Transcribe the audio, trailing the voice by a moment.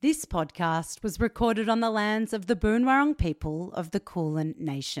This podcast was recorded on the lands of the Boonwurrung people of the Kulin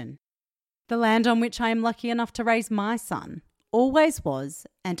Nation. The land on which I am lucky enough to raise my son always was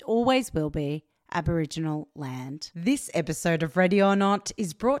and always will be Aboriginal land. This episode of Ready or Not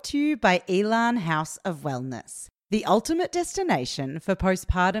is brought to you by Elan House of Wellness, the ultimate destination for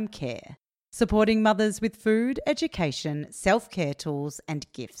postpartum care, supporting mothers with food, education, self-care tools and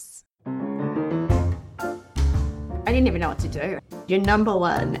gifts. I didn't even know what to do. Your number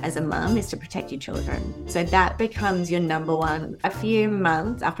one as a mum is to protect your children. So that becomes your number one. A few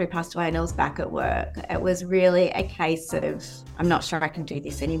months after he passed away and I was back at work, it was really a case of, I'm not sure I can do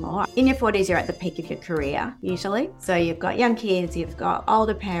this anymore. In your 40s, you're at the peak of your career, usually. So you've got young kids, you've got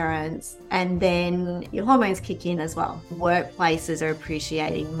older parents, and then your hormones kick in as well. Workplaces are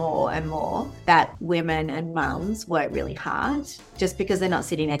appreciating more and more that women and mums work really hard. Just because they're not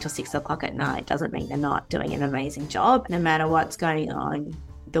sitting there till 6 o'clock at night doesn't mean they're not doing an amazing job. No matter what's going on,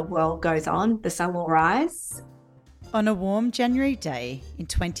 the world goes on, the sun will rise. On a warm January day in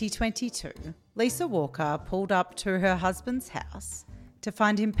 2022, Lisa Walker pulled up to her husband's house to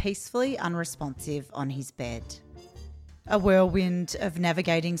find him peacefully unresponsive on his bed. A whirlwind of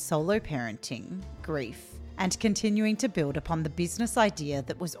navigating solo parenting, grief, and continuing to build upon the business idea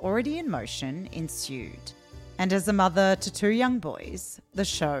that was already in motion ensued. And as a mother to 2 young boys, the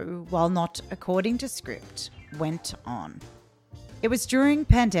show, while not according to script, went on. It was during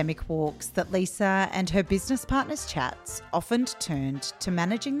pandemic walks that Lisa and her business partner's chats often turned to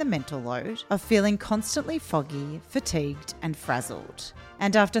managing the mental load of feeling constantly foggy, fatigued and frazzled.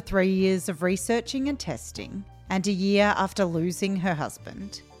 And after 3 years of researching and testing, and a year after losing her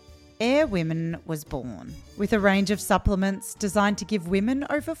husband, Air Women was born, with a range of supplements designed to give women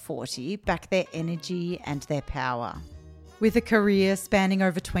over 40 back their energy and their power. With a career spanning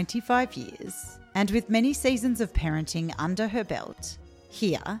over 25 years, and with many seasons of parenting under her belt,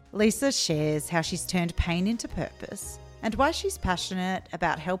 here, Lisa shares how she's turned pain into purpose and why she's passionate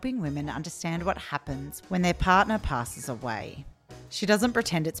about helping women understand what happens when their partner passes away. She doesn't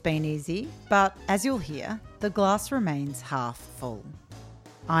pretend it's been easy, but as you'll hear, the glass remains half full.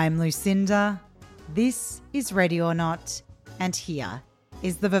 I'm Lucinda, this is Ready or Not, and here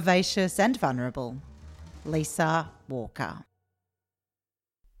is the vivacious and vulnerable Lisa Walker.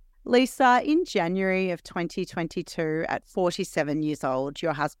 Lisa, in January of 2022, at 47 years old,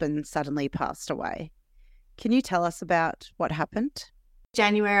 your husband suddenly passed away. Can you tell us about what happened?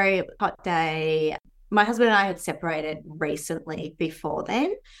 January, hot day. My husband and I had separated recently before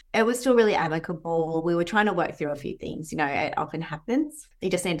then. It was still really amicable. We were trying to work through a few things. It often happens. He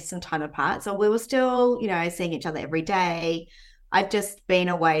just needed some time apart. So we were still, seeing each other every day. I'd just been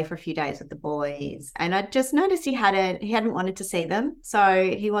away for a few days with the boys and I just noticed he hadn't wanted to see them. So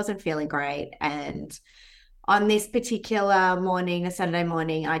he wasn't feeling great. And on this particular morning, a Saturday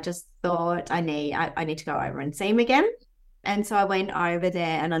morning, I just thought I need to go over and see him again. And so I went over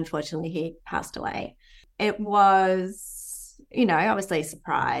there and unfortunately he passed away. It was, obviously a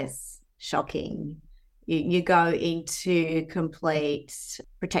surprise, shocking. You go into complete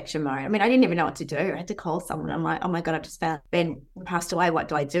protection mode. I mean, I didn't even know what to do. I had to call someone. I'm like, oh my God, I've just found Ben passed away. What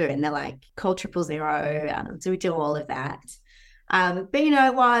do I do? And they're like, call 000. So we do all of that. But you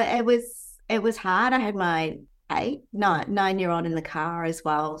know what? It was hard. I had my 9-year-old in the car as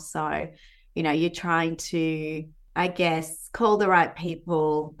well. So, you're trying to, I guess, call the right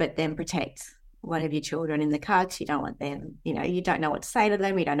people, but then protect one of your children in the car because you don't want them, you don't know what to say to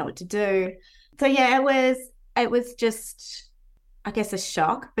them. You don't know what to do. So yeah, it was just, I guess, a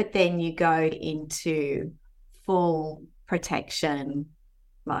shock, but then you go into full protection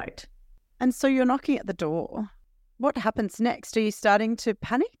mode. And so you're knocking at the door. What happens next? Are you starting to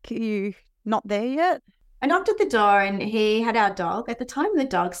panic? Are you not there yet? I knocked at the door and he had our dog. At the time, the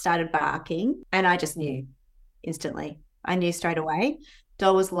dog started barking and I just knew instantly. I knew straight away.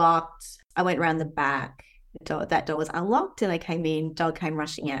 Door was locked. I went around the back. That door was unlocked and I came in. Dog came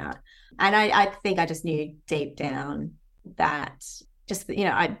rushing out. And I think I just knew deep down that just,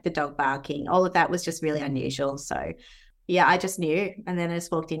 the dog barking, all of that was just really unusual. So, yeah, I just knew. And then I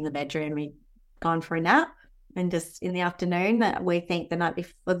just walked in the bedroom, we'd gone for a nap and just in the afternoon, that we think the night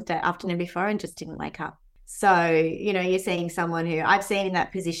before, the afternoon before, and just didn't wake up. So, you're seeing someone who I've seen in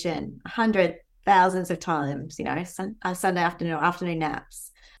that position thousands of times, Sunday afternoon or afternoon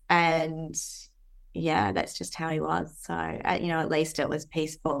naps. And yeah, that's just how he was. So, at least it was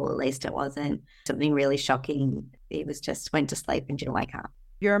peaceful. At least it wasn't something really shocking. He was just went to sleep and didn't wake up.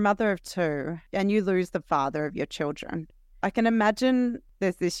 You're a mother of 2 and you lose the father of your children. I can imagine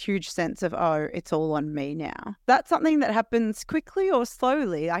there's this huge sense of, oh, it's all on me now. That's something that happens quickly or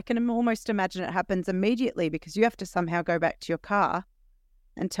slowly. I can almost imagine it happens immediately because you have to somehow go back to your car.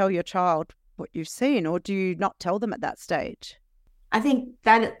 and tell your child what you've seen, or do you not tell them at that stage? I think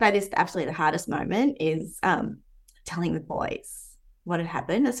that is absolutely the hardest moment is telling the boys what had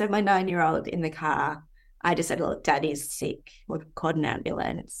happened. And so my 9-year-old in the car, I just said, look, Daddy's sick. We've called an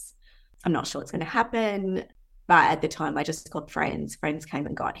ambulance. I'm not sure what's going to happen. But at the time, I just called friends. Friends came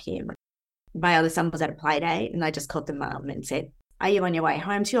and got him. My other son was at a play date, and I just called the mum and said, are you on your way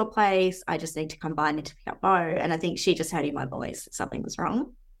home to your place? I just need to come by and to pick up Bo. And I think she just heard in my voice that something was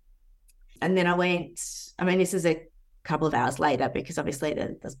wrong. And then this is a couple of hours later, because obviously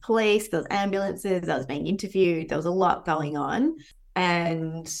there's police, there's ambulances, I was being interviewed, there was a lot going on.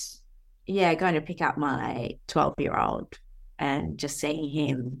 And going to pick up my 12-year-old and just seeing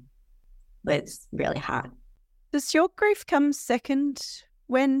him was really hard. Does your grief come second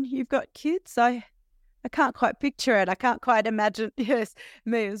when you've got kids? I can't quite picture it. I can't quite imagine. Yes,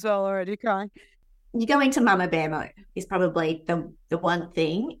 me as well, already crying. You go into mama bear mode is probably the one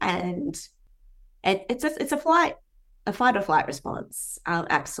thing, and it's a fight or flight response,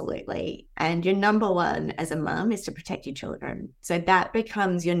 absolutely. And your number one as a mum is to protect your children. So that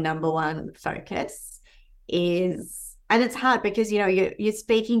becomes your number one focus and it's hard because, you're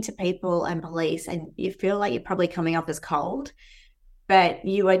speaking to people and police and you feel like you're probably coming off as cold, but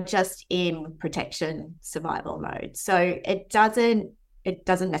you are just in protection survival mode. So it doesn't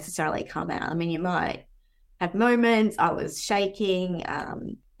necessarily come out. I mean, you might have moments, I was shaking,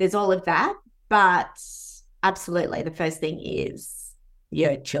 there's all of that, but absolutely, the first thing is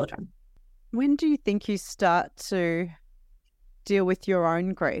your children. When do you think you start to deal with your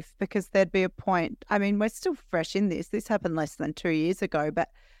own grief? Because there'd be a point, we're still fresh in this. This happened less than 2 years ago, but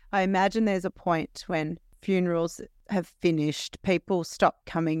I imagine there's a point when funerals have finished, people stop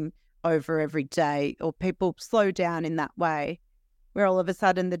coming over every day, or people slow down in that way, where all of a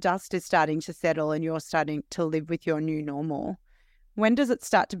sudden the dust is starting to settle and you're starting to live with your new normal. When does it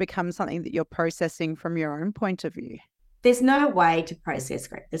start to become something that you're processing from your own point of view? There's no way to process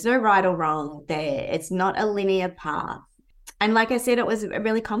grief. There's no right or wrong there. It's not a linear path. And like I said, it was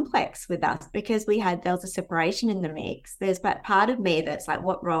really complex with us because there was a separation in the mix. There's that part of me that's like,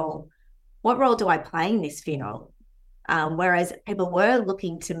 what role do I play in this funeral? Whereas people were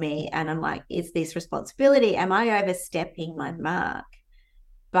looking to me and I'm like, is this responsibility? Am I overstepping my mark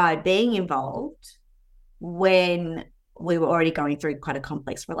by being involved when we were already going through quite a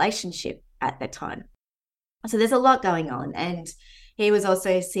complex relationship at that time? So there's a lot going on. And he was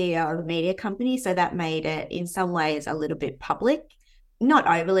also CEO of a media company, so that made it in some ways a little bit public. Not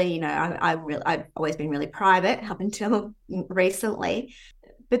overly, I've always been really private up until recently.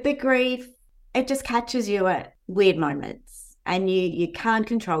 But the grief, it just catches you at weird moments and you can't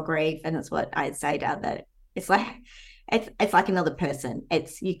control grief. And that's what I'd say to that. It's like another person.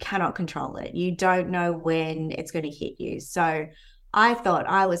 You cannot control it. You don't know when it's going to hit you. So I thought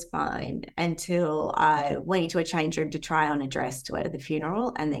I was fine until I went into a change room to try on a dress to wear to the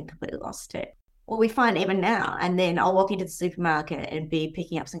funeral and then completely lost it. Well, we find even now, and then I'll walk into the supermarket and be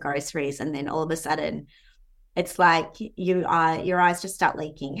picking up some groceries, and then all of a sudden it's like your eyes just start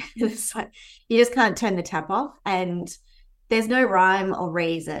leaking. It's like you just can't turn the tap off, and there's no rhyme or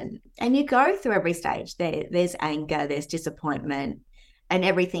reason. And you go through every stage. There's anger, there's disappointment, and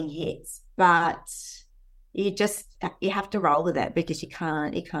everything hits. But you have to roll with it because you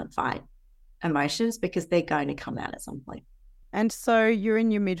can't fight emotions because they're going to come out at some point. And so you're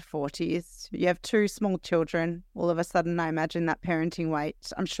in your mid-40s, you have 2 small children. All of a sudden, I imagine that parenting weight,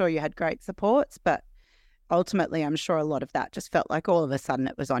 I'm sure you had great supports, but ultimately, I'm sure a lot of that just felt like all of a sudden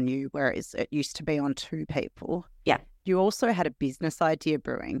it was on you, whereas it used to be on 2 people. Yeah. You also had a business idea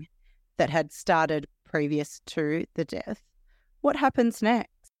brewing that had started previous to the death. What happens next?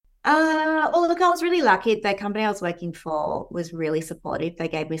 Well, look, I was really lucky. The company I was working for was really supportive. They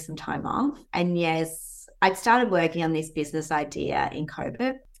gave me some time off. And yes, I'd started working on this business idea in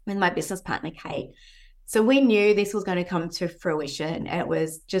COVID with my business partner, Kate. So we knew this was going to come to fruition. It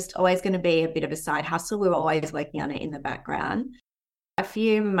was just always going to be a bit of a side hustle. We were always working on it in the background. A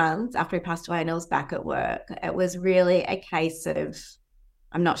few months after he passed away and I was back at work, it was really a case of,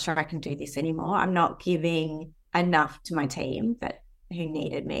 I'm not sure I can do this anymore. I'm not giving enough to my team who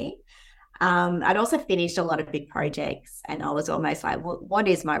needed me. I'd also finished a lot of big projects and I was almost like, well, what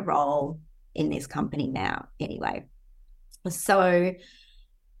is my role in this company now anyway? So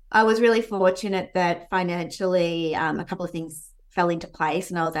I was really fortunate that financially a couple of things fell into place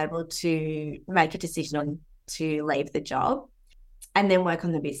and I was able to make a decision to leave the job and then work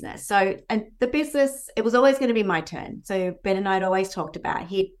on the business. So, and the business, it was always going to be my turn. So Ben and I had always talked about,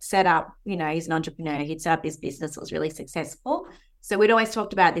 he'd set up, he's an entrepreneur, he'd set up his business, it was really successful. So we'd always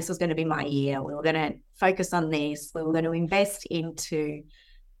talked about this was going to be my year. We were going to focus on this. We were going to invest into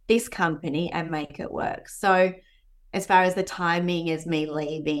this company and make it work. So as far as the timing as me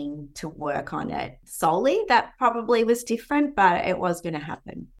leaving to work on it solely, that probably was different, but it was going to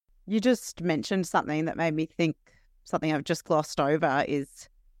happen. You just mentioned something that made me think something I've just glossed over is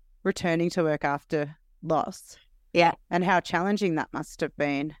returning to work after loss. Yeah. And how challenging that must have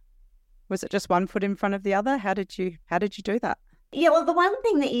been. Was it just one foot in front of the other? How did you do that? Yeah, well, the one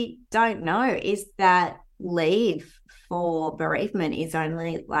thing that you don't know is that leave for bereavement is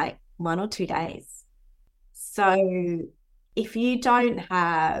only like 1 or 2 days. So if you don't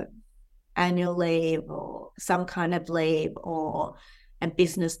have annual leave or some kind of leave or a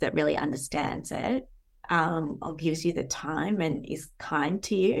business that really understands it or gives you the time and is kind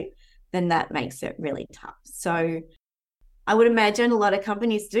to you, then that makes it really tough. So I would imagine a lot of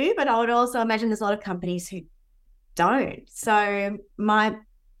companies do, but I would also imagine there's a lot of companies who don't. So my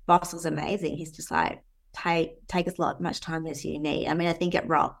boss was amazing. He's just like, take as much time as you need. I mean, I think it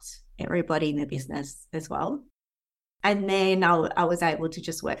rocked everybody in the business as well. And then I was able to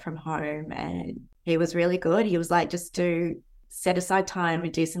just work from home, and he was really good. He was like, just set aside time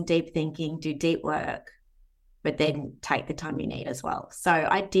and do some deep thinking, do deep work, but then take the time you need as well. So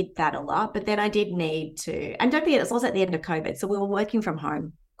I did that a lot, but then I did need to, and don't forget, it was also at the end of COVID. So we were working from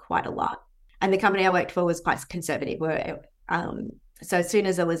home quite a lot. And the company I worked for was quite conservative. So as soon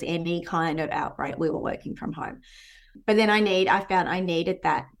as there was any kind of outbreak, we were working from home. But then I found I needed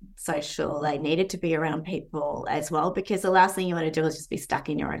that social. I needed to be around people as well, because the last thing you want to do is just be stuck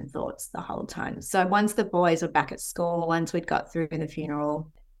in your own thoughts the whole time. So once the boys were back at school, once we'd got through the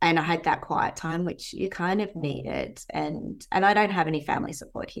funeral, and I had that quiet time, which you kind of needed. And I don't have any family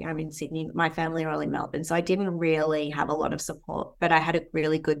support here. I'm in Sydney. My family are all in Melbourne. So I didn't really have a lot of support, but I had a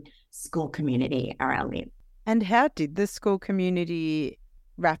really good school community around me. And how did the school community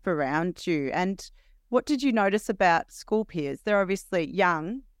wrap around you? And what did you notice about school peers? They're obviously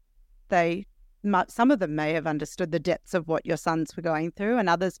young. Some of them may have understood the depths of what your sons were going through, and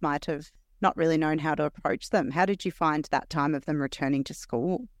others might have not really known how to approach them. How did you find that time of them returning to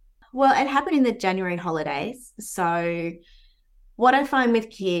school? Well, it happened in the January holidays. So what I find with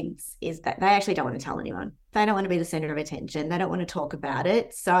kids is that they actually don't want to tell anyone. They don't want to be the center of attention. They don't want to talk about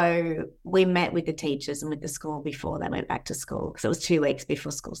it. So we met with the teachers and with the school before they went back to school, because it was 2 weeks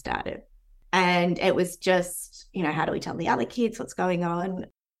before school started. And it was just, how do we tell the other kids what's going on?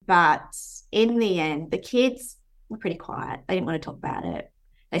 But in the end, the kids were pretty quiet. They didn't want to talk about it.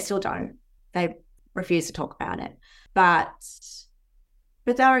 They still don't. They refuse to talk about it. But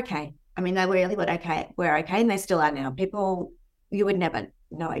they're okay. I mean, they really were okay. We're okay, and they still are now. People, you would never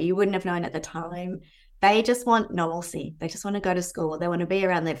know. You wouldn't have known at the time. They just want normalcy. They just want to go to school. They want to be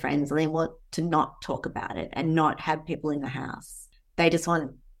around their friends, and they want to not talk about it and not have people in the house. They just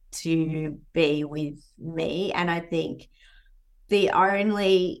want to be with me. And I think the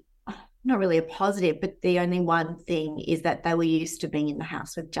only, not really a positive, but the only one thing is that they were used to being in the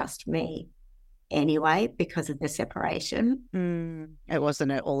house with just me anyway, because of the separation. It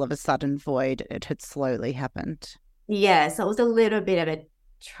wasn't all of a sudden void. It had slowly happened. Yeah, so it was a little bit of a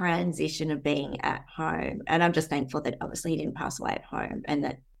transition of being at home. And I'm just thankful that obviously he didn't pass away at home, and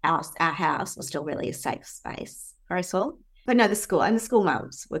that our house was still really a safe space for us all. But no, the school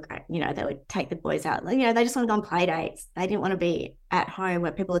mums were great. They would take the boys out. They just want to go on play dates. They didn't want to be at home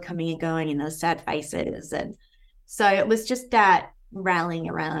where people are coming and going and those sad faces. And so it was just that rallying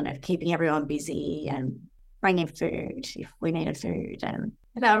around of keeping everyone busy and bringing food if we needed food. And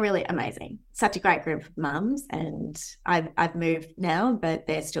they were really amazing. Such a great group of mums. And I've moved now, but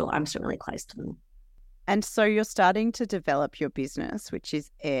I'm still really close to them. And so you're starting to develop your business, which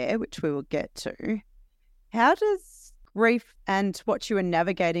is AIR, which we will get to. How does grief and what you are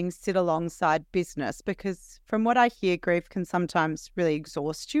navigating sit alongside business? Because from what I hear, grief can sometimes really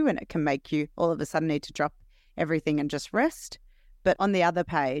exhaust you, and it can make you all of a sudden need to drop everything and just rest. But on the other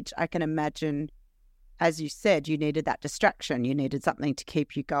page, I can imagine, as you said, you needed that distraction. You needed something to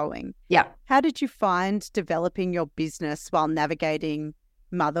keep you going. Yeah. How did you find developing your business while navigating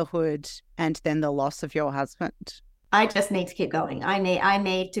motherhood and then the loss of your husband? I just need to keep going. I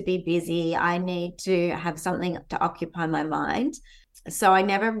need to be busy. I need to have something to occupy my mind. So I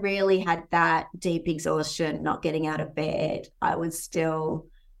never really had that deep exhaustion, not getting out of bed. I would still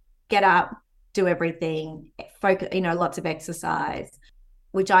get up, do everything, focus, lots of exercise,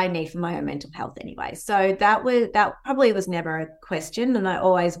 which I need for my own mental health anyway. So that probably was never a question, and I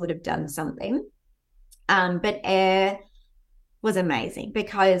always would have done something. But AIR was amazing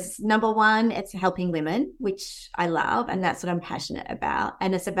because number one, it's helping women, which I love, and that's what I'm passionate about.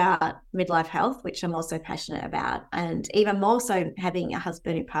 And it's about midlife health, which I'm also passionate about. And even more so, having a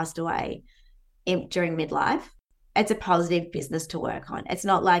husband who passed away during midlife. It's a positive business to work on. It's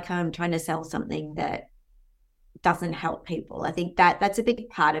not like I'm trying to sell something that doesn't help people. I think that's a big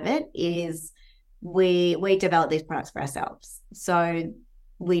part of it is we develop these products for ourselves. So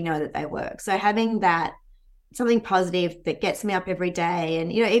we know that they work. So having that something positive that gets me up every day.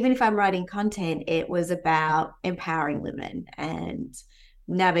 And, even if I'm writing content, it was about empowering women and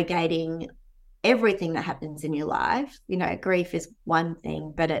navigating everything that happens in your life. Grief is one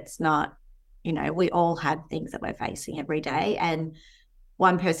thing, but it's not, we all have things that we're facing every day. And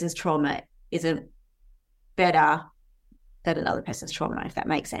one person's trauma isn't better than another person's trauma, if that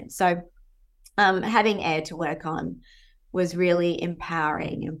makes sense. So having Air to work on was really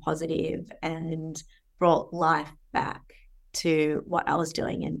empowering and positive and brought life back to what I was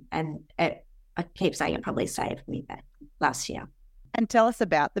doing. And I keep saying it probably saved me that last year. And tell us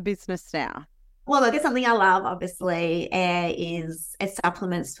about the business now. Well, look, it's something I love, obviously. Air is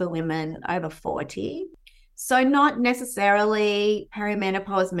supplements for women over 40. So not necessarily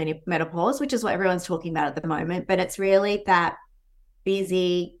perimenopause, menopause, which is what everyone's talking about at the moment, but it's really that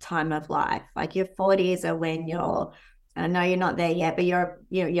busy time of life. Like your 40s are when I know you're not there yet, but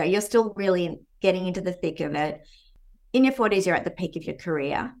you're still really getting into the thick of it. In your 40s, you're at the peak of your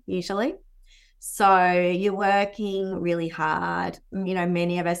career, usually. So you're working really hard.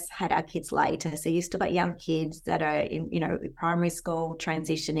 Many of us had our kids later. So you still got young kids that are in, primary school,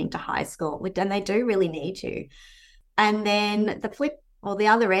 transitioning to high school, and they do really need you. And then the flip or the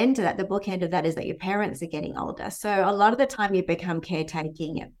other end of that, the book end of that is that your parents are getting older. So a lot of the time you become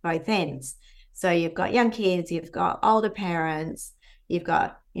caretaking at both ends. So you've got young kids, you've got older parents, you've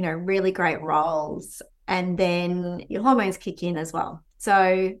got, really great roles, and then your hormones kick in as well.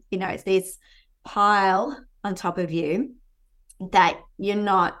 So, it's this pile on top of you that you're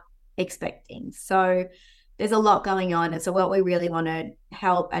not expecting. So there's a lot going on. And so what we really want to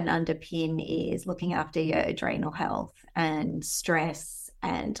help and underpin is looking after your adrenal health and stress,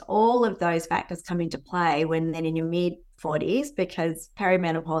 and all of those factors come into play when then in your mid 40s, because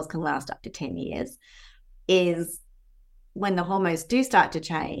perimenopause can last up to 10 years, is when the hormones do start to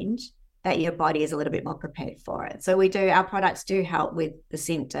change, that your body is a little bit more prepared for it. So our products do help with the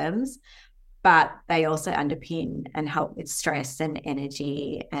symptoms, but they also underpin and help with stress and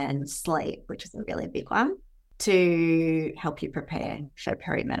energy and sleep, which is a really big one, to help you prepare for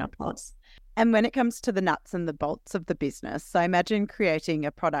perimenopause. And when it comes to the nuts and the bolts of the business, I imagine creating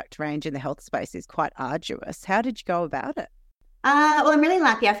a product range in the health space is quite arduous. How did you go about it? Well, I'm really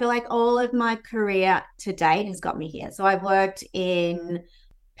lucky. I feel like all of my career to date has got me here. So I've worked in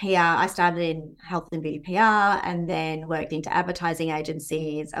PR. I started in health and beauty PR and then worked into advertising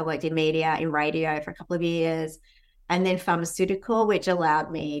agencies. I worked in media, in radio for a couple of years, and then pharmaceutical, which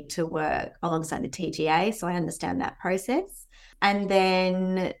allowed me to work alongside the TGA. So I understand that process. And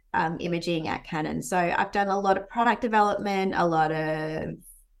then imaging at Canon. So I've done a lot of product development, a lot of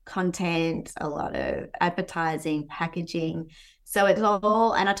content, a lot of advertising, packaging. So it's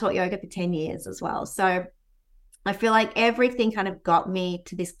all, and I taught yoga for 10 years as well. So I feel like everything kind of got me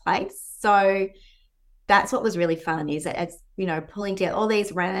to this place. So that's what was really fun, is it's, pulling together all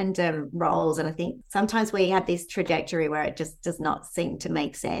these random roles. And I think sometimes we have this trajectory where it just does not seem to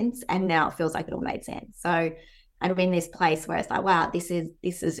make sense. And now it feels like it all made sense. So I'm in this place where it's like, wow, this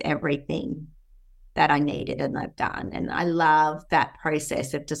is everything that I needed and I've done. And I love that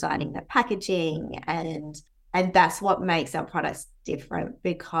process of designing the packaging, and that's what makes our products different,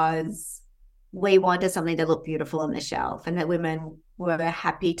 because we wanted something that looked beautiful on the shelf and that women were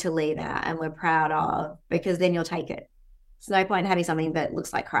happy to leave out and were proud of, because then you'll take it. It's no point having something that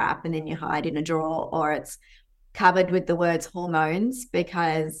looks like crap and then you hide in a drawer, or it's covered with the words hormones,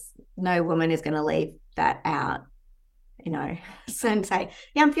 because no woman is going to leave that out, so and say,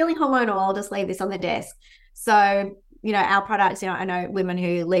 yeah, I'm feeling hormonal, I'll just leave this on the desk. So, our products, I know women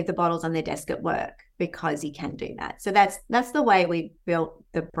who leave the bottles on their desk at work, because you can do that. So that's the way we built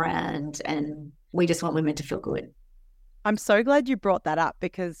the brand, and we just want women to feel good. I'm so glad you brought that up,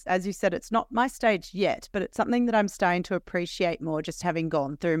 because as you said, it's not my stage yet, but it's something that I'm starting to appreciate more, just having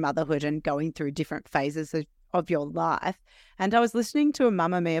gone through motherhood and going through different phases of your life. And I was listening to a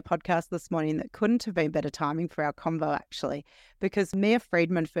Mamamia podcast this morning that couldn't have been better timing for our convo, actually, because Mia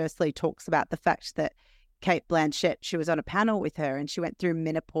Friedman firstly talks about the fact that Cate Blanchett, she was on a panel with her and she went through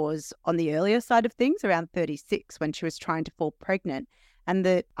menopause on the earlier side of things, around 36, when she was trying to fall pregnant, and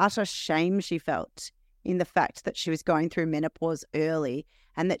the utter shame she felt in the fact that she was going through menopause early,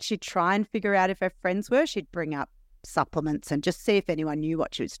 and that she'd try and figure out if her friends were, she'd bring up supplements and just see if anyone knew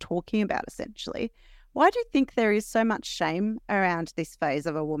what she was talking about, essentially. Why do you think there is so much shame around this phase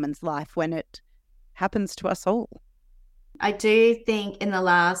of a woman's life when it happens to us all? I do think in the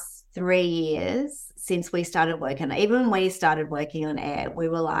last 3 years since we started working, even when we started working on air, we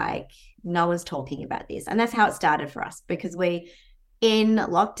were like, no one's talking about this. And that's how it started for us, because in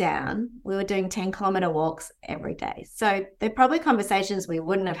lockdown, we were doing 10-kilometer walks every day. So they're probably conversations we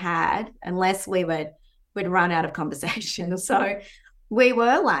wouldn't have had unless we'd run out of conversation. So we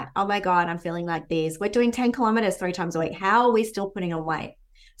were like, oh my God, I'm feeling like this. We're doing 10 kilometers 3 times a week. How are we still putting on weight?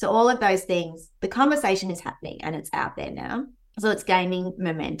 So all of those things, the conversation is happening and it's out there now. So it's gaining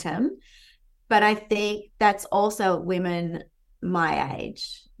momentum. But I think that's also women my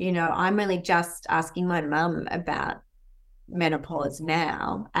age. You know, I'm really just asking my mum about menopause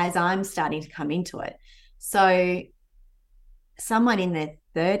now as I'm starting to come into it. So someone in their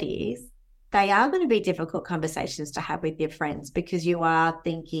 30s, they are going to be difficult conversations to have with your friends, because you are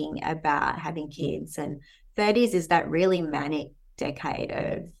thinking about having kids, and 30s is that really manic decade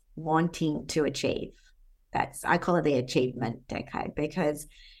of wanting to achieve. I call it the achievement decade, because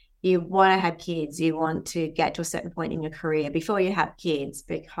you want to have kids, you want to get to a certain point in your career before you have kids,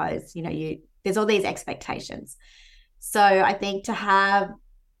 because there's all these expectations. So I think to have,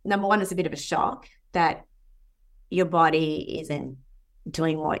 number one, it's a bit of a shock that your body isn't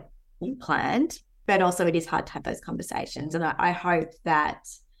doing what you planned, but also it is hard to have those conversations. And I hope that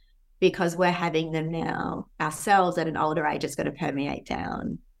because we're having them now ourselves at an older age, it's going to permeate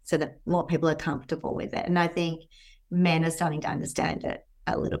down so that more people are comfortable with it. And I think men are starting to understand it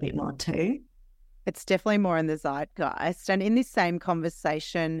a little bit more too. It's definitely more in the zeitgeist. And in this same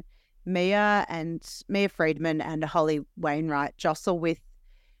conversation, Mia Friedman and Holly Wainwright jostle with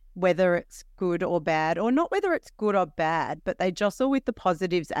whether it's good or bad, or not whether it's good or bad, but they jostle with the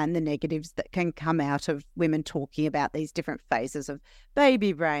positives and the negatives that can come out of women talking about these different phases of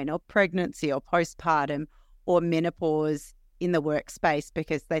baby brain or pregnancy or postpartum or menopause in the workspace,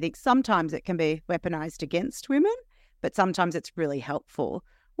 because they think sometimes it can be weaponized against women, but sometimes it's really helpful.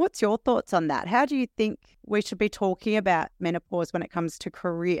 What's your thoughts on that? How do you think we should be talking about menopause when it comes to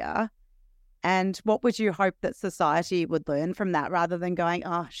career? And what would you hope that society would learn from that, rather than going,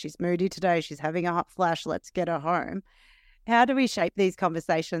 oh, she's moody today, she's having a hot flash, let's get her home? How do we shape these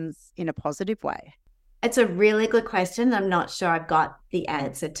conversations in a positive way? It's a really good question. I'm not sure I've got the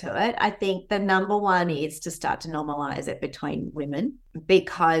answer to it. I think the number one is to start to normalize it between women,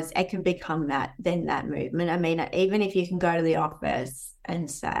 because it can become that movement. I mean, even if you can go to the office and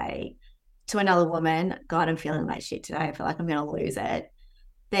say to another woman, God, I'm feeling like shit today, I feel like I'm going to lose it,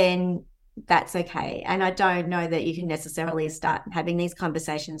 then that's okay. And I don't know that you can necessarily start having these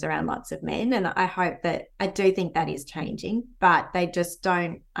conversations around lots of men. And I do think that is changing, but they just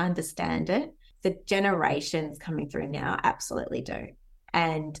don't understand it. The generations coming through now absolutely do.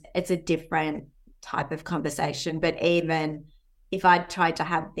 And it's a different type of conversation. But even if I tried to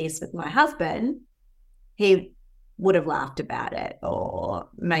have this with my husband, he would have laughed about it or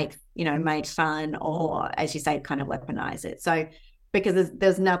made fun, or, as you say, kind of weaponize it. So because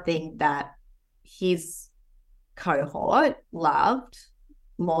there's nothing that his cohort loved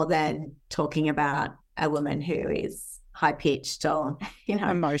more than talking about a woman who is high-pitched or,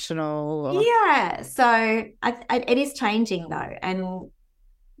 emotional. Or... Yeah. So it is changing though.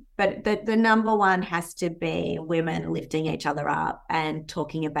 But the number one has to be women lifting each other up and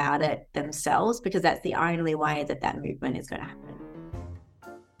talking about it themselves, because that's the only way that movement is going to happen.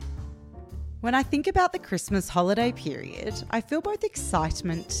 When I think about the Christmas holiday period, I feel both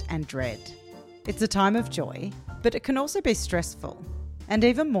excitement and dread. It's a time of joy, but it can also be stressful. And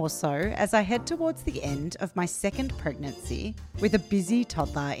even more so as I head towards the end of my second pregnancy with a busy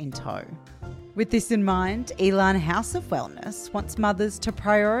toddler in tow. With this in mind, Elan House of Wellness wants mothers to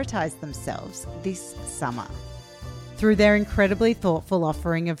prioritise themselves this summer. Through their incredibly thoughtful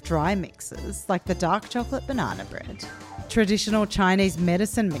offering of dry mixes like the dark chocolate banana bread, traditional Chinese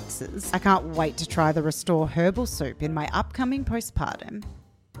medicine mixes, I can't wait to try the Restore herbal soup in my upcoming postpartum,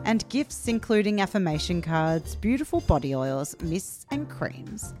 and gifts including affirmation cards, beautiful body oils, mists and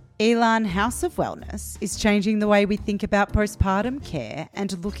creams, Elan House of Wellness is changing the way we think about postpartum care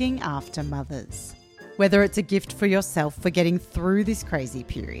and looking after mothers. Whether it's a gift for yourself for getting through this crazy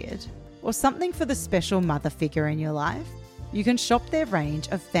period, or something for the special mother figure in your life, you can shop their range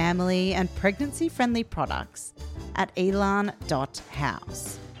of family and pregnancy-friendly products at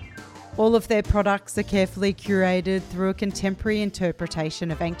elan.house. All of their products are carefully curated through a contemporary interpretation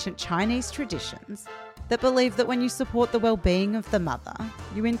of ancient Chinese traditions that believe that when you support the well-being of the mother,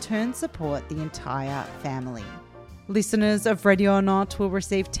 you in turn support the entire family. Listeners of Ready or Not will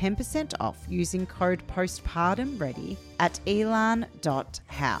receive 10% off using code POSTPARTUMREADY at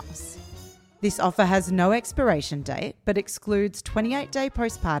elan.house. This offer has no expiration date but excludes 28-day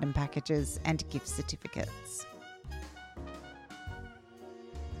postpartum packages and gift certificates.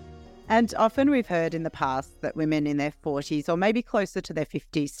 And often we've heard in the past that women in their 40s or maybe closer to their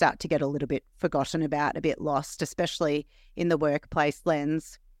 50s start to get a little bit forgotten about, a bit lost, especially in the workplace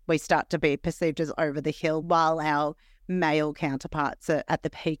lens. We start to be perceived as over the hill while our male counterparts are at the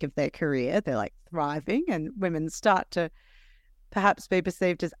peak of their career. They're like thriving, and women start to perhaps be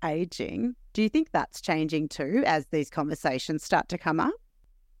perceived as aging. Do you think that's changing too as these conversations start to come up?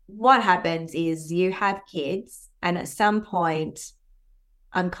 What happens is you have kids, and at some point,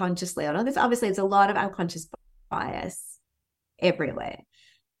 unconsciously, or not, there's a lot of unconscious bias everywhere.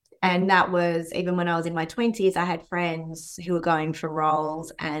 And that was even when I was in my 20s, I had friends who were going for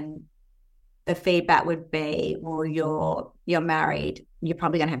roles, and the feedback would be, well, you're married, you're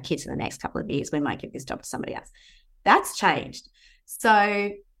probably going to have kids in the next couple of years, we might give this job to somebody else. That's changed. So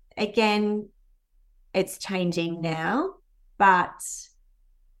again, it's changing now, but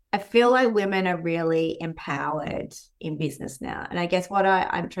I feel like women are really empowered in business now. And I guess what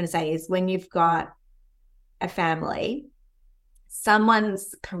I'm trying to say is when you've got a family,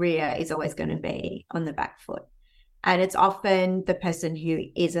 someone's career is always going to be on the back foot. And it's often the person who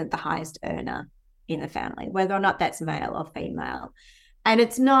isn't the highest earner in the family, whether or not that's male or female. And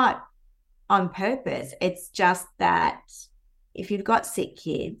it's not on purpose. It's just that if you've got sick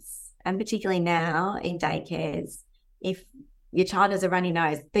kids, and particularly now in daycares, if your child has a runny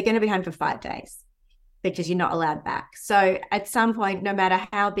nose, they're going to be home for 5 days because you're not allowed back. So at some point, no matter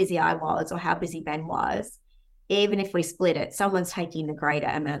how busy I was or how busy Ben was, even if we split it, someone's taking the greater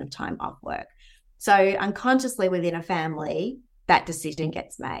amount of time off work. So unconsciously within a family, that decision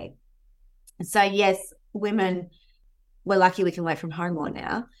gets made. So yes, women, we're lucky we can work from home more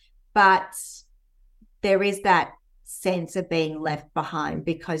now, but there is that sense of being left behind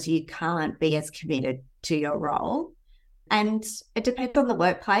because you can't be as committed to your role. And it depends on the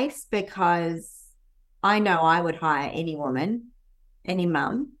workplace, because I know I would hire any woman, any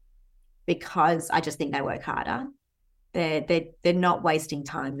mum, because I just think they work harder. They're not wasting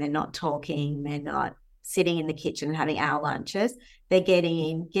time. They're not talking. They're not sitting in the kitchen and having hour lunches. They're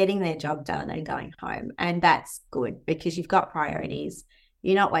getting their job done and going home. And that's good because you've got priorities.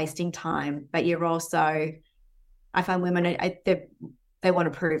 You're not wasting time, but you're also, I find women, they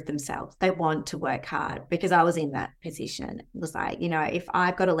want to prove themselves. They want to work hard, because I was in that position. It was like, if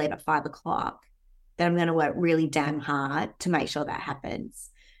I've got to leave at 5 o'clock, then I'm going to work really damn hard to make sure that happens.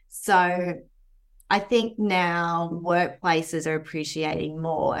 So I think now workplaces are appreciating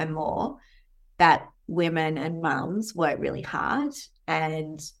more and more that women and mums work really hard.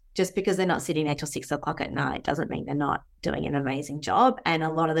 And just because they're not sitting there till 6 o'clock at night doesn't mean they're not doing an amazing job. And a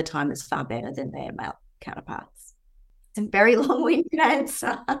lot of the time it's far better than their male counterparts. It's a very long-winded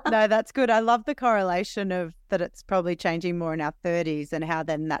answer. No, that's good. I love the correlation of that it's probably changing more in our 30s and how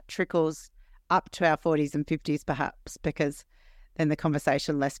then that trickles up to our 40s and 50s perhaps, because then the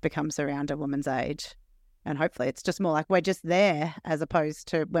conversation less becomes around a woman's age. And hopefully it's just more like we're just there as opposed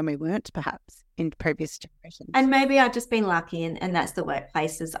to when we weren't perhaps in previous generations. And maybe I've just been lucky and that's the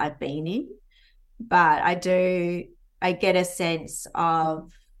workplaces I've been in. But I get a sense of,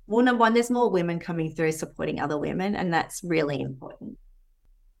 well, number one, there's more women coming through supporting other women, and that's really important.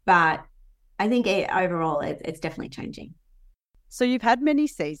 But I think overall it's definitely changing. So you've had many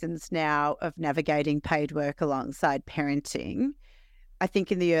seasons now of navigating paid work alongside parenting. I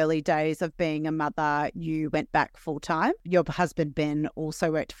think in the early days of being a mother, you went back full-time. Your husband, Ben,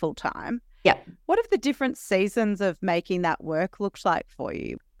 also worked full-time. Yeah. What have the different seasons of making that work looked like for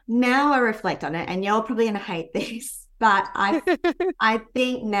you? Now I reflect on it, and you're probably going to hate this, but I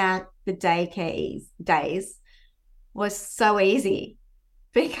think now the daycare days was so easy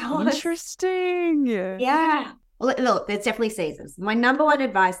because... Interesting. Yeah. Well, look, there's definitely seasons. My number one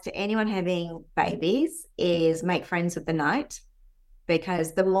advice to anyone having babies is make friends with the night,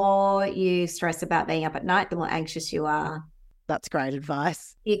 because the more you stress about being up at night, the more anxious you are. That's great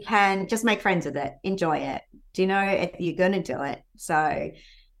advice. You can just make friends with it. Enjoy it. Do you know if you're going to do it? So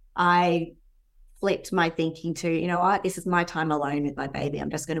I flipped my thinking to, you know what, this is my time alone with my baby. I'm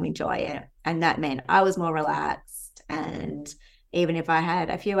just going to enjoy it. And that meant I was more relaxed. And even if I had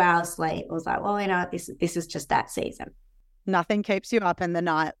a few hours sleep, I was like, well, this is just that season. Nothing keeps you up in the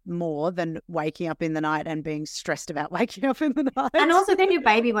night more than waking up in the night and being stressed about waking up in the night. And also then your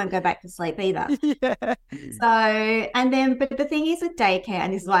baby won't go back to sleep either. Yeah. So, but the thing is with daycare,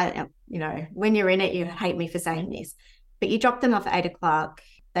 and this is why, when you're in it, you hate me for saying this, but you drop them off at 8 o'clock,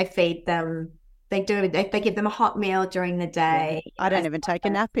 they feed them, They do. They give them a hot meal during the day. I don't even take a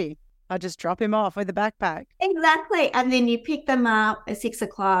nappy. I just drop him off with a backpack. Exactly. And then you pick them up at 6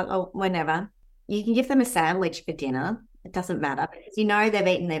 o'clock or whenever. You can give them a sandwich for dinner. It doesn't matter because you know they've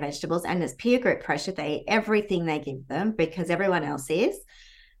eaten their vegetables, and there's peer group pressure. They eat everything they give them because everyone else is.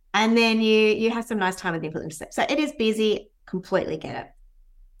 And then you have some nice time with them, put them to sleep. So it is busy. Completely get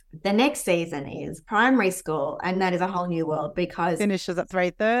it. The next season is primary school, and that is a whole new world because Finishes at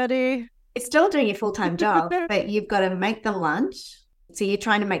 3:30. it's still doing your full-time job, but you've got to make them lunch. So you're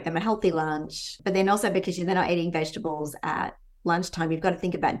trying to make them a healthy lunch, but then also because they're not eating vegetables at lunchtime, you've got to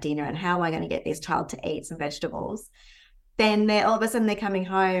think about dinner and how am I going to get this child to eat some vegetables. Then all of a sudden they're coming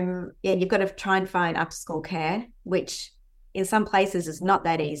home. Yeah, you've got to try and find after school care, which in some places is not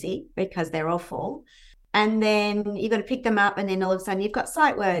that easy because they're all full. And then you've got to pick them up, and then all of a sudden you've got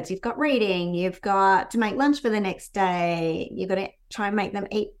sight words, you've got reading, you've got to make lunch for the next day, you've got to try and make them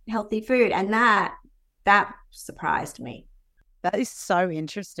eat healthy food. And that surprised me. That is so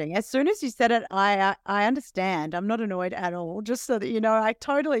interesting. As soon as you said it, I understand. I'm not annoyed at all, just so that you know, I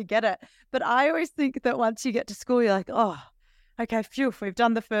totally get it. But I always think that once you get to school, you're like, oh, okay, phew, we've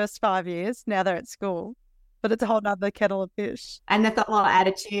done the first 5 years. Now they're at school. But it's a whole nother kettle of fish. And they've got more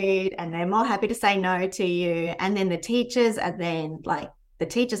attitude, and they're more happy to say no to you. And then the teachers the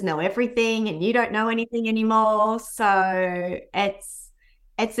teachers know everything and you don't know anything anymore. So it's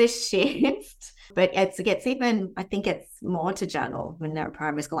a shift. But it gets even, I think it's more to juggle when they're at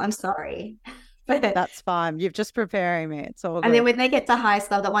primary school. I'm sorry. But that's fine. You're just preparing me. It's all good. And then when they get to high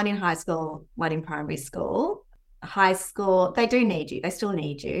school, I've got one in high school, one in primary school. High school, they do need you. They still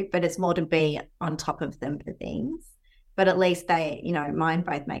need you, but it's more to be on top of them for things. But at least they, mine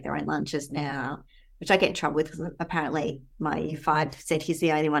both make their own lunches now, which I get in trouble with because apparently my year 5 said he's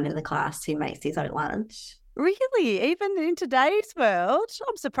the only one in the class who makes his own lunch. Really? Even in today's world?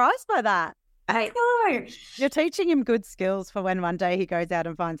 I'm surprised by that. I know. You're teaching him good skills for when one day he goes out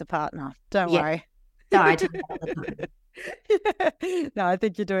and finds a partner. Don't worry. No, I do that all the time. No, I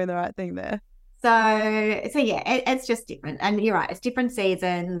think you're doing the right thing there. So yeah, it's just different. And you're right, it's different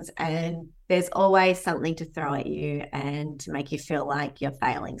seasons, and there's always something to throw at you and to make you feel like you're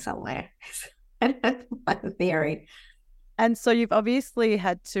failing somewhere. That's my theory. And so you've obviously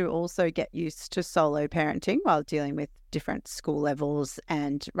had to also get used to solo parenting while dealing with different school levels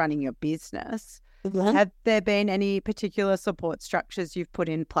and running your business. Mm-hmm. Have there been any particular support structures you've put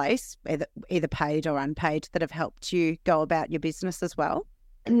in place, either paid or unpaid, that have helped you go about your business as well?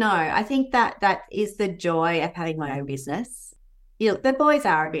 No, I think that is the joy of having my own business. The boys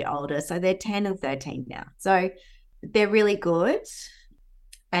are a bit older, so they're 10 and 13 now. So they're really good,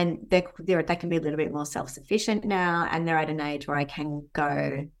 and they can be a little bit more self-sufficient now, and they're at an age where I can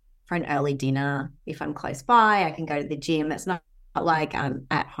go for an early dinner if I'm close by. I can go to the gym. It's not like I'm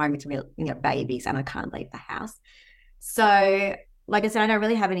at home with babies and I can't leave the house. So like I said, I don't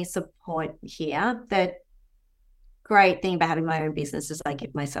really have any support here. The great thing about having my own business is I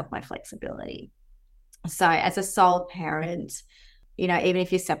give myself my flexibility. So as a sole parent, even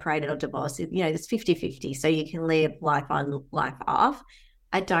if you're separated or divorced, it's 50-50. So you can live life on, life off.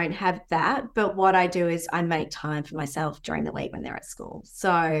 I don't have that. But what I do is I make time for myself during the week when they're at school.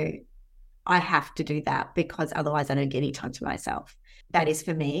 So I have to do that because otherwise I don't get any time to myself. That is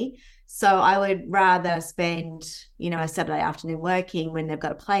for me. So I would rather spend, a Saturday afternoon working when they've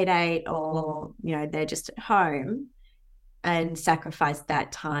got a play date or, they're just at home, and sacrifice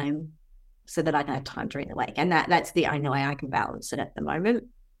that time so that I can have time during the week. And that's the only way I can balance it at the moment,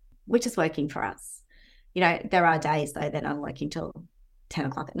 which is working for us. There are days though that I'm working till 10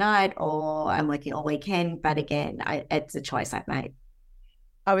 o'clock at night, or I'm working all weekend. But again, it's a choice I've made.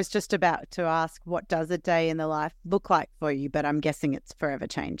 I was just about to ask, what does a day in the life look like for you? But I'm guessing it's forever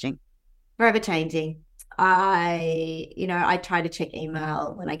changing. Forever changing. I try to check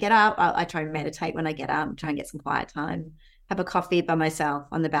email when I get up. I try and meditate when I get up, try and get some quiet time, have a coffee by myself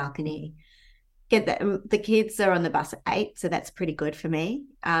on the balcony. The kids are on the bus at 8, so that's pretty good for me.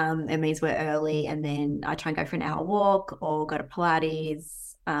 It means we're early, and then I try and go for an hour walk or go to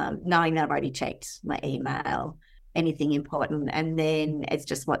Pilates, knowing that I've already checked my email, anything important, and then it's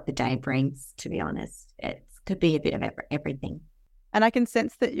just what the day brings, to be honest. It could be a bit of everything. And I can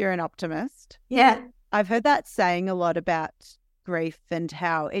sense that you're an optimist. Yeah. I've heard that saying a lot about grief and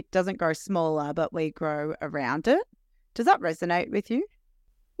how it doesn't grow smaller, but we grow around it. Does that resonate with you?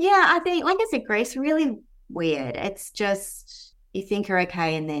 Yeah, I think, like I said, grief's really weird. It's just you think you're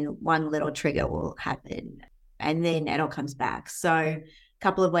okay, and then one little trigger will happen, and then it all comes back. So a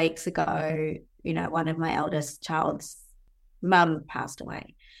couple of weeks ago, one of my eldest child's mum passed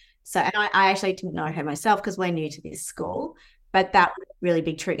away. So, and I actually didn't know her myself because we're new to this school. But that was a really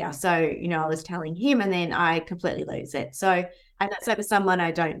big trigger. So, I was telling him and then I completely lose it. So, and that's over someone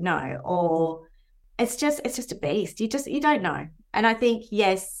I don't know, or it's just a beast. You don't know. And I think,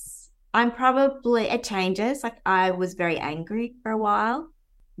 yes, it changes. Like I was very angry for a while.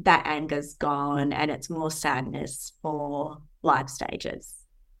 That anger's gone and it's more sadness for life stages.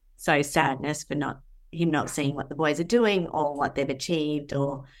 So sadness for him not seeing what the boys are doing or what they've achieved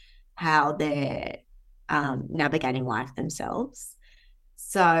or how they're navigating life themselves.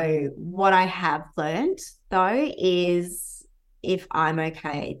 So what I have learned though is if I'm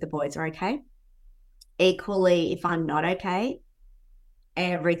okay, the boys are okay. Equally, if I'm not okay,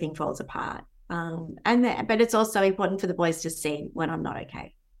 everything falls apart. But it's also important for the boys to see when I'm not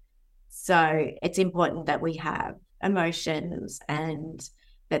okay. So it's important that we have emotions and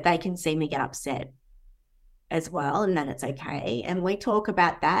that they can see me get upset as well, and that it's okay. And we talk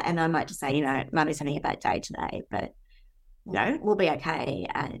about that, and I might just say, Mummy's having a bad day today, but we'll be okay.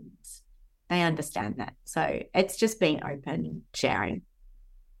 And they understand that. So it's just being open, sharing.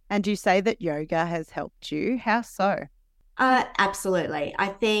 And you say that yoga has helped you. How so? Absolutely. I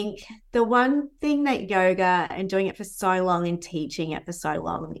think the one thing that yoga and doing it for so long and teaching it for so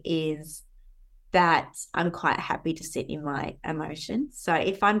long is that I'm quite happy to sit in my emotions. So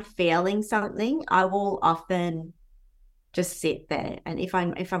if I'm feeling something, I will often just sit there. And if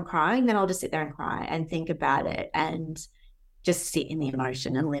I'm crying, then I'll just sit there and cry and think about it and just sit in the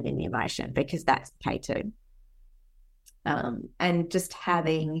emotion and live in the emotion, because that's okay too. And just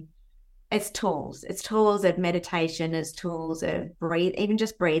having it's tools of meditation, it's tools of even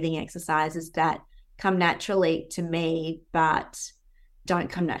just breathing exercises that come naturally to me, but don't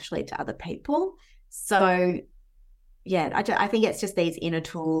come naturally to other people. So yeah, I think it's just these inner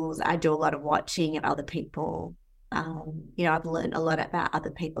tools. I do a lot of watching of other people. I've learned a lot about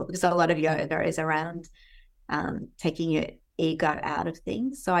other people because a lot of yoga is around taking your ego out of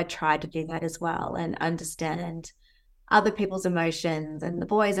things. So I try to do that as well and understand other people's emotions and the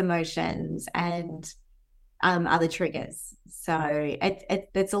boys' emotions and other triggers. So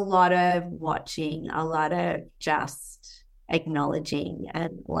it's a lot of watching, a lot of just acknowledging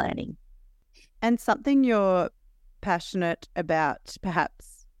and learning. And something you're passionate about,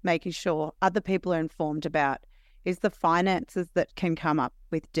 perhaps making sure other people are informed about, is the finances that can come up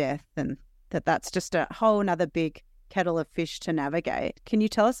with death, and that's just a whole nother big kettle of fish to navigate. Can you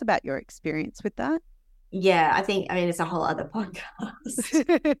tell us about your experience with that? Yeah, it's a whole other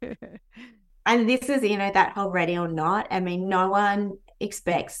podcast. And this is, that whole ready or not. No one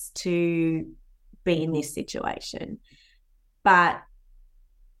expects to be in this situation. But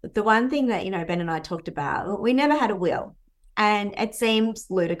the one thing that, Ben and I talked about, we never had a will. And it seems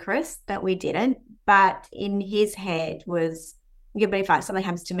ludicrous that we didn't. But in his head was, but if something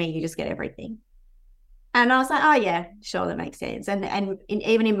happens to me, you just get everything. And I was like, oh, yeah, sure, that makes sense. And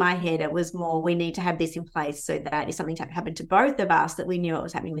even in my head, it was more, we need to have this in place so that if something happened to both of us, that we knew what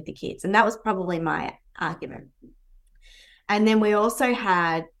was happening with the kids. And that was probably my argument. And then we also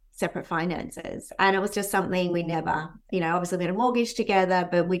had separate finances. And it was just something we never, obviously we had a mortgage together,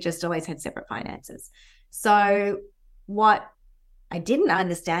 but we just always had separate finances. So what I didn't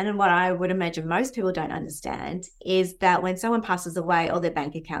understand, and what I would imagine most people don't understand, is that when someone passes away, all their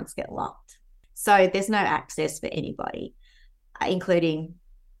bank accounts get locked. So there's no access for anybody, including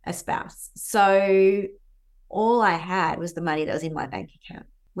a spouse. So all I had was the money that was in my bank account.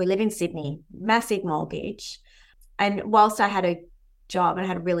 We live in Sydney, massive mortgage. And whilst I had a job and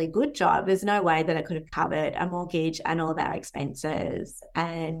had a really good job, there's no way that I could have covered a mortgage and all of our expenses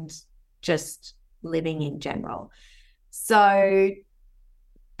and just living in general. So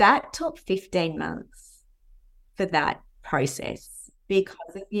that took 15 months for that process.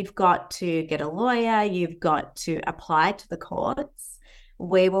 Because you've got to get a lawyer, you've got to apply to the courts.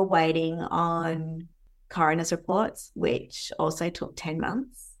 We were waiting on coroner's reports, which also took 10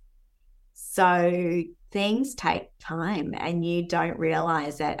 months. So things take time, and you don't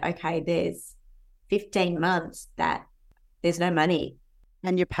realise that, okay, there's 15 months that there's no money.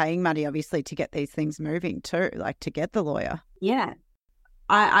 And you're paying money, obviously, to get these things moving too, like to get the lawyer. Yeah.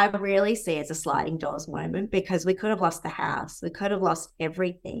 I really see it as a sliding doors moment, because we could have lost the house. We could have lost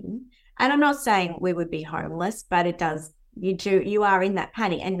everything. And I'm not saying we would be homeless, but it does, you are in that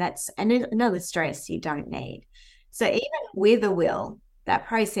panic, and that's another stress you don't need. So even with a will, that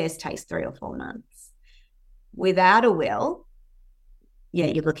process takes 3 or 4 months. Without a will, yeah,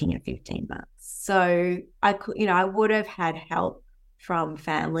 you're looking at 15 months. So I would have had help from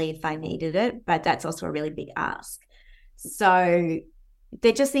family if I needed it, but that's also a really big ask. So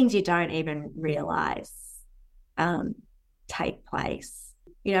they're just things you don't even realize take place.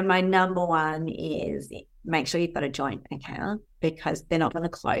 My number one is make sure you've got a joint account, because they're not going to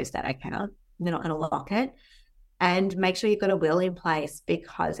close that account. They're not going to lock it. And make sure you've got a will in place,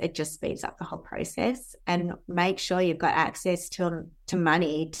 because it just speeds up the whole process. And make sure you've got access to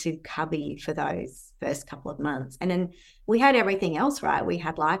money to cover you for those first couple of months. And then we had everything else right. We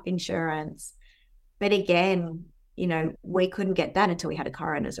had life insurance. But again, you know, we couldn't get that until we had a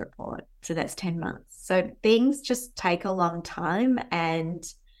coroner's report. So that's 10 months. So things just take a long time. And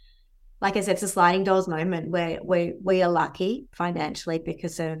like I said, it's a sliding doors moment where we are lucky financially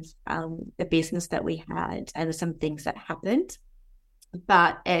because of the business that we had and some things that happened,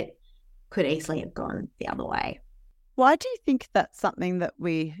 but it could easily have gone the other way. Why do you think that's something that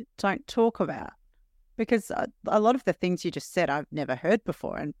we don't talk about? Because a lot of the things you just said, I've never heard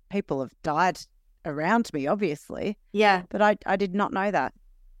before, and people have died around me, obviously. Yeah. But I did not know that.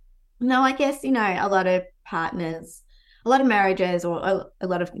 No, I guess, you know, a lot of partners, a lot of marriages, or a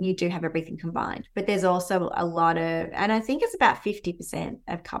lot of, you do have everything combined, but there's also a lot of, and I think it's about 50%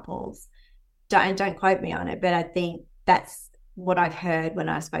 of couples, don't quote me on it, but I think that's what I've heard when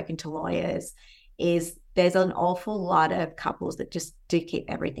I've spoken to lawyers, is there's an awful lot of couples that just do keep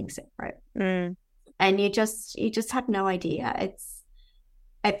everything separate. And you just have no idea.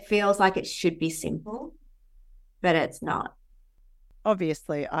 It feels like it should be simple, but it's not.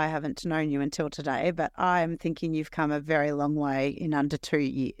 Obviously, I haven't known you until today, but I'm thinking you've come a very long way in under 2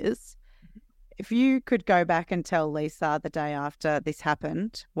 years. If you could go back and tell Lisa the day after this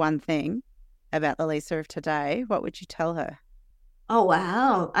happened one thing about the Lisa of today, what would you tell her? Oh,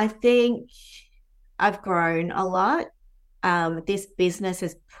 wow. I think I've grown a lot. This business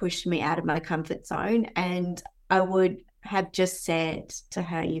has pushed me out of my comfort zone, and I would have just said to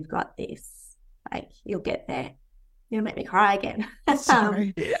her, you've got this. Like, you'll get there. You'll make me cry again.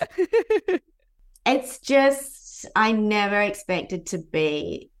 Sorry. It's just, I never expected to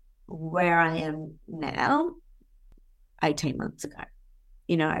be where I am now 18 months ago.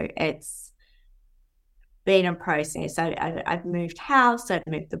 You know, it's been a process. I've moved house, I've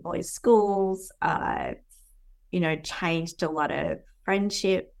moved the boys' schools, I've, you know, changed a lot of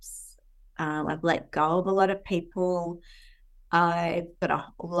friendships. I've let go of a lot of people. I've got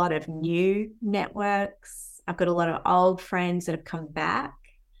a lot of new networks. I've got a lot of old friends that have come back.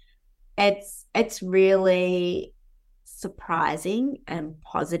 It's really surprising and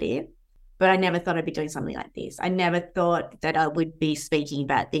positive, but I never thought I'd be doing something like this. I never thought that I would be speaking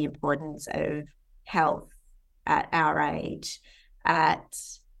about the importance of health at our age, at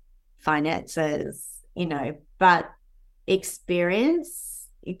finances, you know, but experience,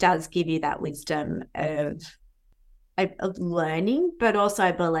 it does give you that wisdom of learning, but also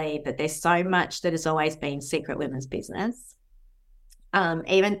I believe that there's so much that has always been secret women's business,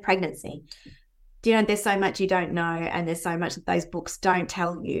 even pregnancy. You know, there's so much you don't know, and there's so much that those books don't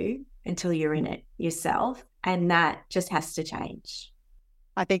tell you until you're in it yourself, and that just has to change.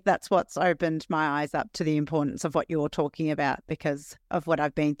 I think that's what's opened my eyes up to the importance of what you're talking about, because of what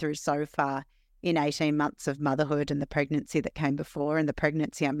I've been through so far in 18 months of motherhood and the pregnancy that came before and the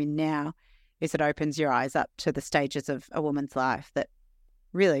pregnancy I'm in now. Is it opens your eyes up to the stages of a woman's life that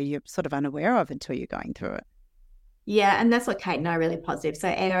really you're sort of unaware of until you're going through it. Yeah, and that's what Kate and I are really positive. So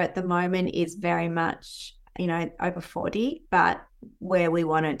Air at the moment is very much, you know, over 40, but where we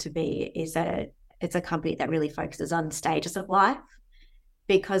want it to be is that it's a company that really focuses on stages of life,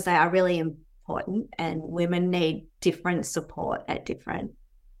 because they are really important and women need different support at different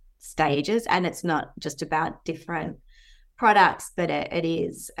stages. And it's not just about different products, but it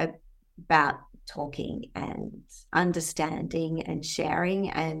is about talking and understanding and sharing.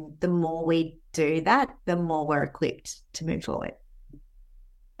 And the more we do that, the more we're equipped to move forward.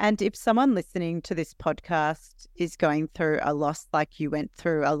 And if someone listening to this podcast is going through a loss like you went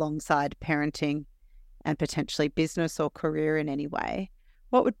through alongside parenting and potentially business or career in any way,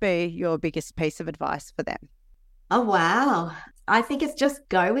 what would be your biggest piece of advice for them? Oh, wow. I think it's just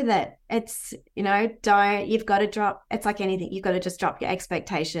go with it. It's, you know, you've got to drop, it's like anything, you've got to just drop your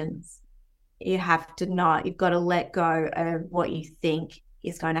expectations. You have to you've got to let go of what you think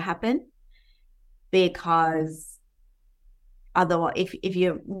is going to happen, because otherwise, if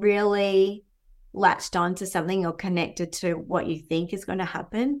you're really latched onto something or connected to what you think is going to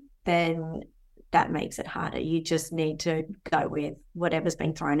happen, then that makes it harder. You just need to go with whatever's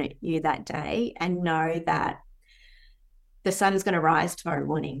been thrown at you that day and know that the sun is going to rise tomorrow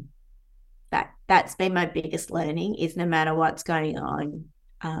morning. That's been my biggest learning, is no matter what's going on,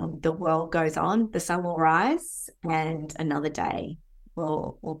 the world goes on, the sun will rise, and another day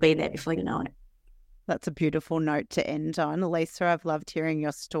will be there before you know it. That's a beautiful note to end on. Lisa, I've loved hearing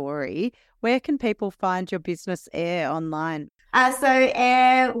your story. Where can people find your business, Air, online? So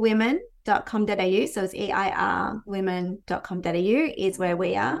Air Women eirwomen.com.au. So it's eirwomen.com.au is where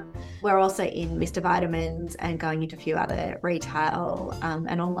we are. We're also in Mr. Vitamins and going into a few other retail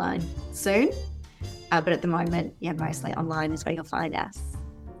and online soon. But at the moment, mostly online is where you'll find us.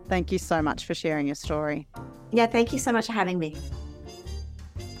 Thank you so much for sharing your story. Yeah, thank you so much for having me.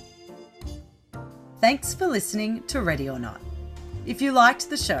 Thanks for listening to Ready or Not. If you liked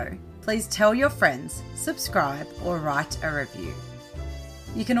the show, please tell your friends, subscribe, or write a review.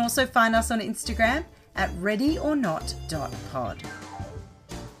 You can also find us on Instagram at readyornot.pod.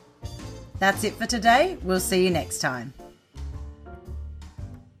 That's it for today. We'll see you next time.